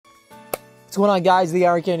What's going on, guys? The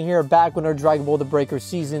Aaron here, back with our Dragon Ball The Breaker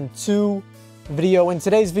Season 2 video. In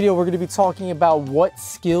today's video, we're going to be talking about what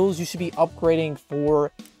skills you should be upgrading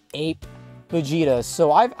for APE Vegeta. So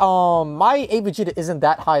my APE Vegeta isn't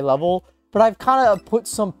that high level, but I've kind of put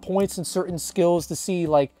some points in certain skills to see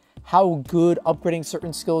like how good upgrading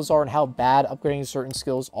certain skills are and how bad upgrading certain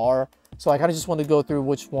skills are. So I kind of just want to go through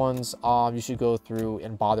which ones you should go through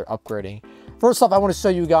and bother upgrading. First off, I want to show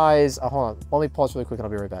you guys, hold on, let me pause really quick and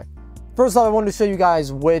I'll be right back. First off, I wanted to show you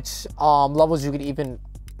guys which levels you could even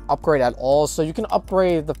upgrade at all. So you can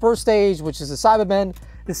upgrade the first stage, which is the Cybermen,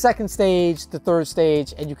 the second stage, the third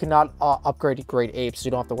stage, and you cannot upgrade to Great Ape, so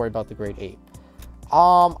you don't have to worry about the Great Ape.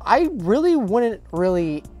 I really wouldn't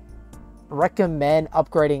recommend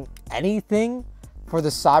upgrading anything for the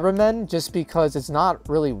Cybermen just because it's not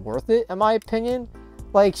really worth it, in my opinion.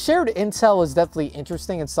 Like, shared intel is definitely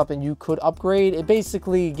interesting and something you could upgrade. It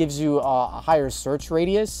basically gives you a higher search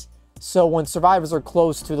radius. So when survivors are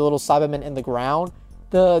close to the little Cybermen in the ground,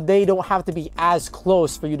 they don't have to be as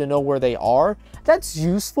close for you to know where they are. That's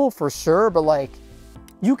useful for sure, but like,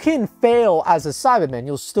 you can fail as a Cyberman,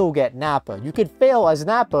 you'll still get Nappa. You could fail as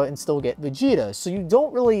Nappa and still get Vegeta. So you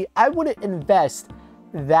don't really, I wouldn't invest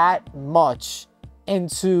that much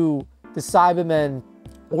into the Cybermen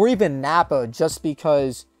or even Nappa just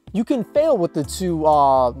because you can fail with the two,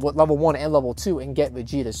 level 1 and level 2 and get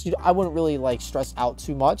Vegeta. So I wouldn't really like stress out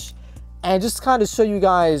too much. And just kind of show you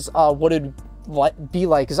guys what it'd be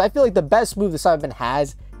like, because I feel like the best move the Cyberman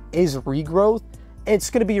has is regrowth.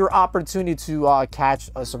 It's going to be your opportunity to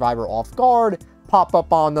catch a survivor off guard, pop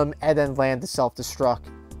up on them, and then land the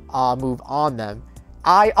self-destruct move on them.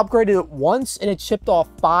 I upgraded it once and it chipped off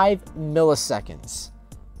 5 milliseconds.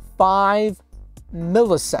 5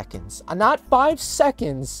 milliseconds. Not 5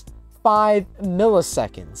 seconds, 5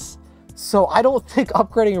 milliseconds. So I don't think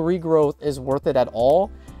upgrading regrowth is worth it at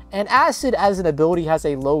all. And Acid as an ability has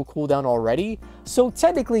a low cooldown already, so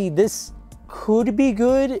technically this could be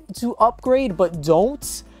good to upgrade, but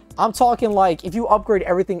don't. I'm talking like if you upgrade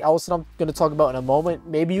everything else that I'm going to talk about in a moment,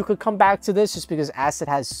 maybe you could come back to this just because Acid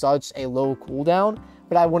has such a low cooldown,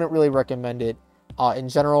 but I wouldn't really recommend it in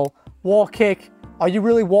general. Wall kick. Are you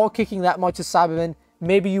really wall kicking that much as Cyberman?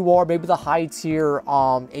 Maybe you are. Maybe the high tier 8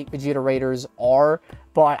 Vegeta Raiders are,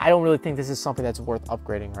 but I don't really think this is something that's worth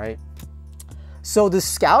upgrading, right? So the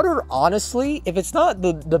Scouter, honestly, if it's not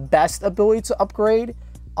the best ability to upgrade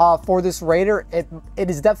for this Raider, it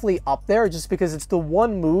is definitely up there just because it's the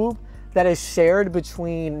one move that is shared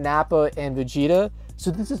between Nappa and Vegeta. So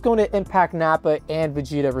this is going to impact Nappa and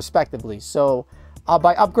Vegeta respectively. So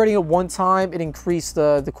by upgrading it one time, it increased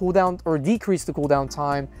the cooldown or decreased the cooldown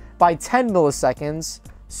time by 10 milliseconds.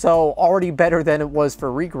 So already better than it was for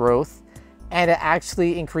regrowth. And it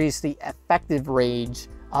actually increased the effective range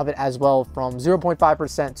of it as well from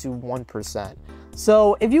 0.5% to 1%.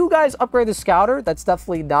 So if you guys upgrade the Scouter, that's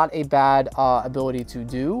definitely not a bad ability to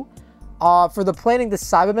do. For the planning the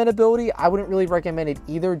Cyberman ability, I wouldn't really recommend it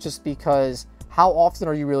either just because how often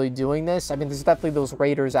are you really doing this? I mean, there's definitely those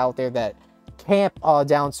Raiders out there that camp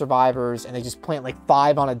down survivors and they just plant like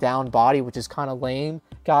 5 on a down body, which is kind of lame.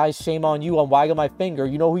 Guys, shame on you. I'm wagging my finger.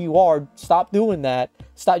 You know who you are. Stop doing that.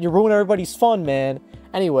 Stop. You're ruining everybody's fun, man.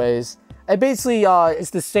 Anyways, it basically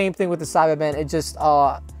it's the same thing with the Cybermen. It just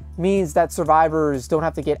means that survivors don't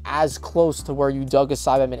have to get as close to where you dug a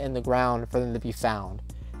Cyberman in the ground for them to be found.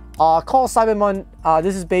 Call Cyberman.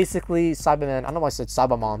 This is basically Cyberman. I don't know why I said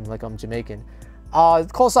Cyberman like I'm Jamaican.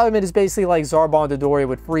 Call Cyberman is basically like Zarbon Dodoria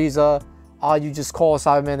with Frieza. You just call a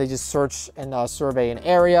Cyberman. They just search and survey an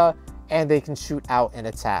area, and they can shoot out and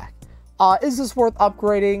attack. Is this worth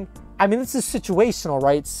upgrading? I mean, this is situational,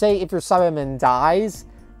 right? Say if your Cyberman dies,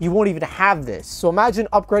 you won't even have this. So imagine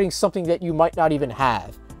upgrading something that you might not even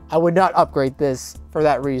have. I would not upgrade this for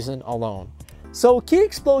that reason alone. So Key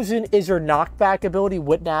Explosion is your knockback ability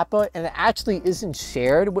with Nappa, and it actually isn't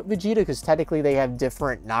shared with Vegeta because technically they have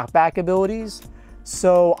different knockback abilities.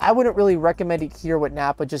 So I wouldn't really recommend it here with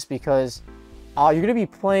Nappa just because you're going to be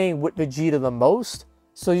playing with Vegeta the most.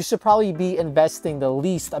 So you should probably be investing the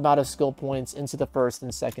least amount of skill points into the first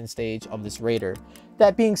and second stage of this Raider.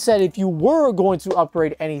 That being said, if you were going to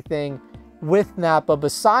upgrade anything with Nappa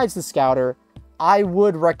besides the Scouter, I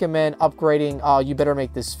would recommend upgrading You Better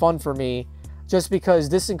Make This Fun For Me, just because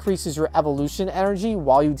this increases your evolution energy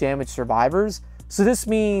while you damage survivors. So this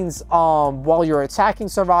means while you're attacking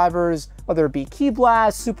survivors, whether it be Ki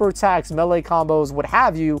Blast, super attacks, melee combos, what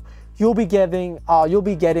have you, you'll be getting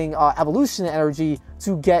evolution energy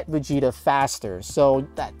to get Vegeta faster. So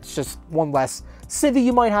that's just one less civvy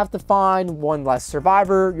you might have to find, one less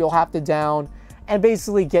survivor you'll have to down, and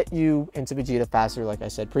basically get you into Vegeta faster, like I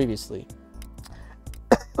said previously.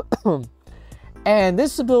 And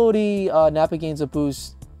this ability, Nappa gains a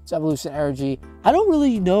boost to evolution energy. I don't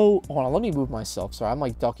really know. Hold on, let me move myself. Sorry, I'm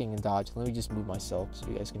like ducking and dodging. Let me just move myself so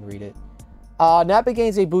you guys can read it. Nappa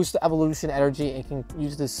gains a boost to evolution energy and can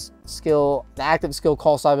use this skill, the active skill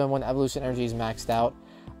Call Cyberman when evolution energy is maxed out.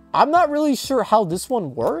 I'm not really sure how this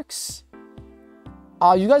one works.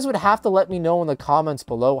 You guys would have to let me know in the comments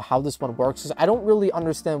below how this one works, because I don't really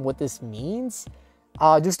understand what this means.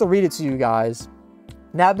 Just to read it to you guys.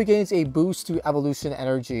 Nappa gains a boost to evolution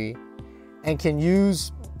energy and can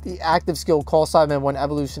use the active skill Call Cyberman when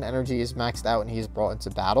evolution energy is maxed out and he is brought into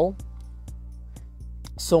battle.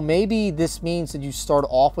 So maybe this means that you start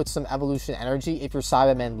off with some evolution energy if your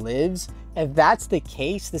Cyberman lives. If that's the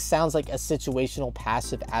case, this sounds like a situational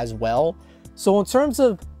passive as well. So in terms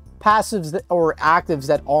of passives or actives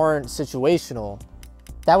that aren't situational,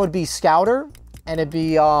 that would be Scouter, and it'd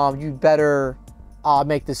be you better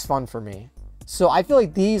make this fun for me. So I feel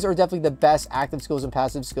like these are definitely the best active skills and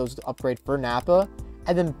passive skills to upgrade for Nappa.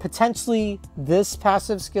 And then potentially this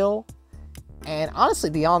passive skill. And honestly,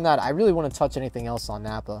 beyond that, I really want to touch anything else on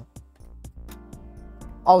Nappa.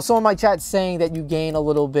 Oh, someone in my chat saying that you gain a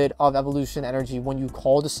little bit of evolution energy when you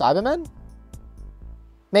call the Cybermen?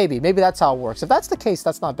 Maybe that's how it works. If that's the case,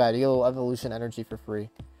 that's not bad. You get a little evolution energy for free.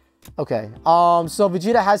 Okay, so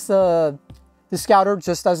Vegeta has the Scouter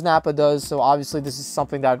just as Nappa does. So obviously this is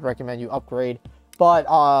something that I'd recommend you upgrade. But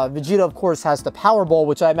Vegeta, of course, has the Power Ball,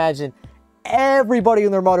 which I imagine everybody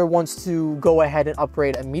and their mother wants to go ahead and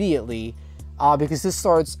upgrade immediately. Because this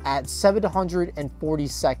starts at 740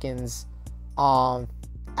 seconds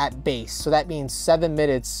at base. So that means 7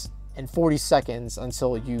 minutes and 40 seconds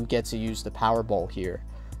until you get to use the Power Ball here.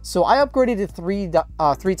 So I upgraded it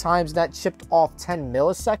three times. That chipped off 10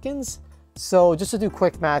 milliseconds. So just to do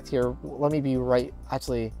quick math here, let me be right.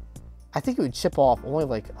 Actually, I think it would chip off only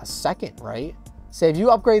like a second, right? Say if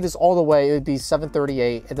you upgrade this all the way, it would be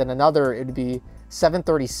 738. And then another, it would be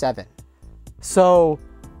 737. So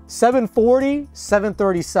 740,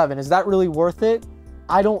 737. Is that really worth it?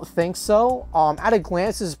 I don't think so. At a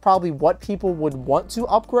glance, this is probably what people would want to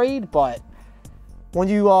upgrade, but when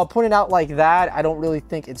you put it out like that, I don't really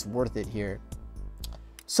think it's worth it here.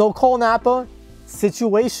 So call Nappa,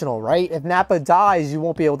 situational, right? If Nappa dies, you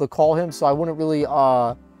won't be able to call him, so I wouldn't really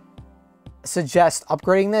suggest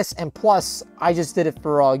upgrading this. And plus, I just did it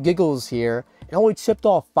for giggles here. It only chipped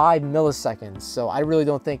off 5 milliseconds, so I really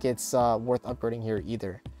don't think it's worth upgrading here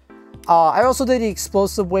either. I also did the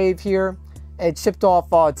explosive wave here. It chipped off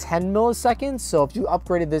 10 milliseconds. So if you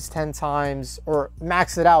upgraded this 10 times or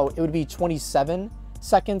maxed it out, it would be 27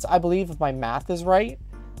 seconds, I believe, if my math is right.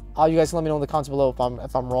 You guys can let me know in the comments below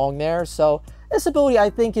if I'm wrong there. So this ability, I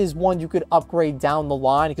think, is one you could upgrade down the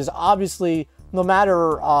line, because obviously, no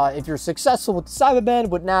matter if you're successful with the Cyberbend,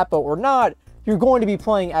 with Nappa or not, you're going to be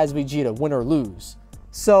playing as Vegeta, win or lose.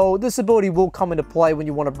 So this ability will come into play when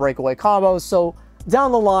you want to break away combos. So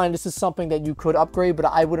down the line, this is something that you could upgrade, but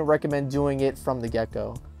I wouldn't recommend doing it from the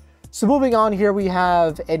get-go. So moving on here, we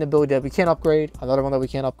have an ability that we can't upgrade, another one that we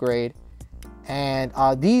can't upgrade. And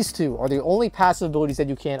these two are the only passive abilities that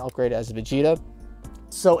you can't upgrade as Vegeta.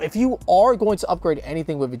 So if you are going to upgrade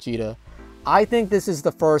anything with Vegeta, I think this is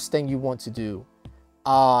the first thing you want to do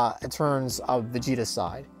in terms of Vegeta's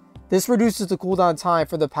side. This reduces the cooldown time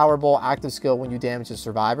for the Power Ball active skill when you damage a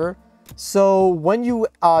survivor. So when you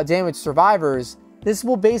damage survivors, this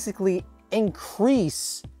will basically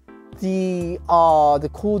increase the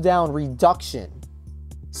cooldown reduction.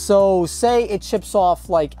 So say it chips off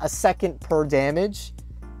like a second per damage.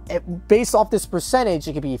 Based off this percentage,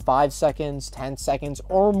 it could be 5 seconds, 10 seconds,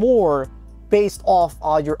 or more based off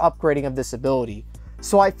your upgrading of this ability.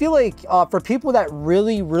 So I feel like for people that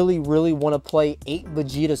really want to play APE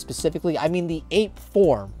Vegeta specifically, I mean the APE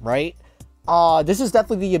form, right? This is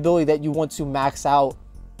definitely the ability that you want to max out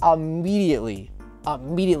immediately.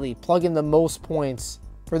 Plug in the most points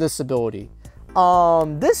for this ability.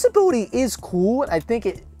 This ability is cool. I think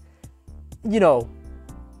it, you know,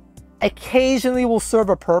 occasionally will serve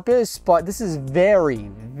a purpose, but this is very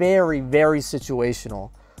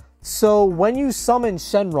situational. So when you summon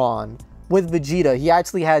Shenron with Vegeta, he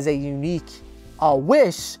actually has a unique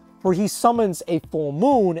wish where he summons a full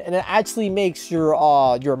moon, and it actually makes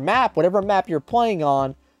your map, whatever map you're playing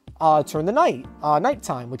on, turn to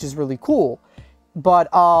nighttime, which is really cool.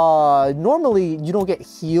 But normally you don't get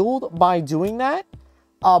healed by doing that.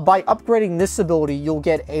 By upgrading this ability, you'll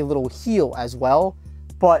get a little heal as well.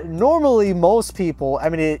 But normally most people, I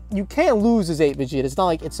mean, you can't lose as APE Vegeta. It's not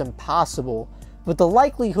like it's impossible, but the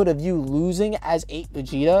likelihood of you losing as APE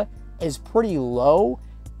Vegeta is pretty low.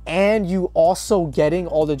 And you also getting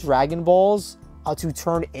all the Dragon Balls to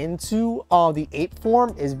turn into the APE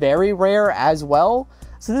form is very rare as well.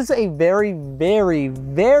 So this is a very, very,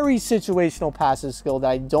 very situational passive skill that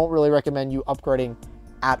I don't really recommend you upgrading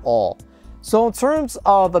at all. So in terms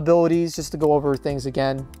of abilities, just to go over things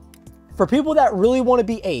again, for people that really want to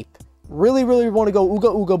be APE, really want to go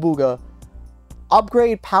ooga ooga booga,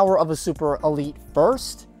 upgrade power of a super elite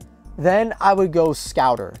first, then I would go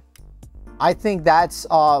Scouter. I think that's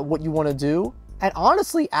what you want to do. And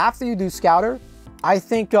honestly, after you do Scouter, I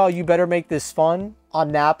think you better make this fun.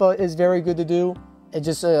 Nappa is very good to do. It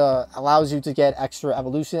just allows you to get extra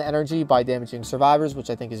evolution energy by damaging survivors, which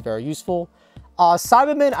I think is very useful.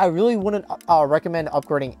 Cybermen, I really wouldn't recommend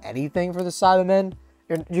upgrading anything for the Cybermen.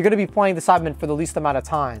 You're going to be playing the Cybermen for the least amount of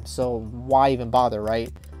time, so why even bother,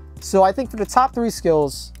 right? So I think for the top 3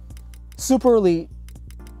 skills, Super Elite,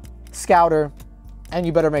 Scouter, and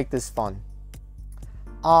you better make this fun.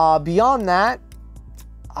 Beyond that,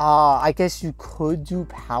 I guess you could do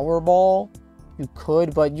Powerball. You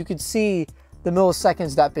could, but you could see the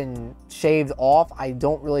milliseconds that have been shaved off. I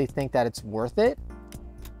don't really think that it's worth it.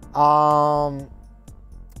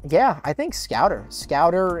 Yeah, I think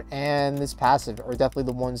Scouter and this passive are definitely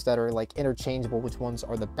the ones that are like interchangeable, which ones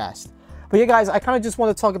are the best. But yeah, guys, I kind of just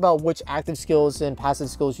want to talk about which active skills and passive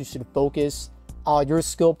skills you should focus your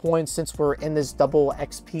skill points, since we're in this double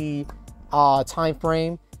XP time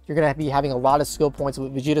frame. You're going to be having a lot of skill points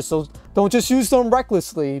with Vegeta, so don't just use them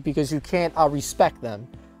recklessly because you can't respect them.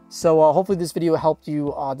 So hopefully this video helped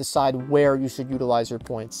you decide where you should utilize your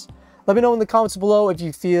points. Let me know in the comments below if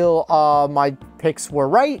you feel my picks were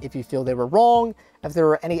right, if you feel they were wrong, if there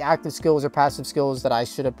were any active skills or passive skills that I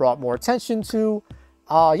should have brought more attention to.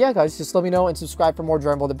 Yeah, guys, just let me know and subscribe for more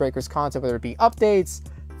Dragon Ball The Breakers content, whether it be updates,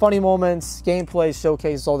 funny moments, gameplay,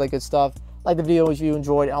 showcases, all that good stuff. Like the video if you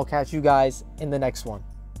enjoyed, and I'll catch you guys in the next one.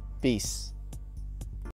 Peace.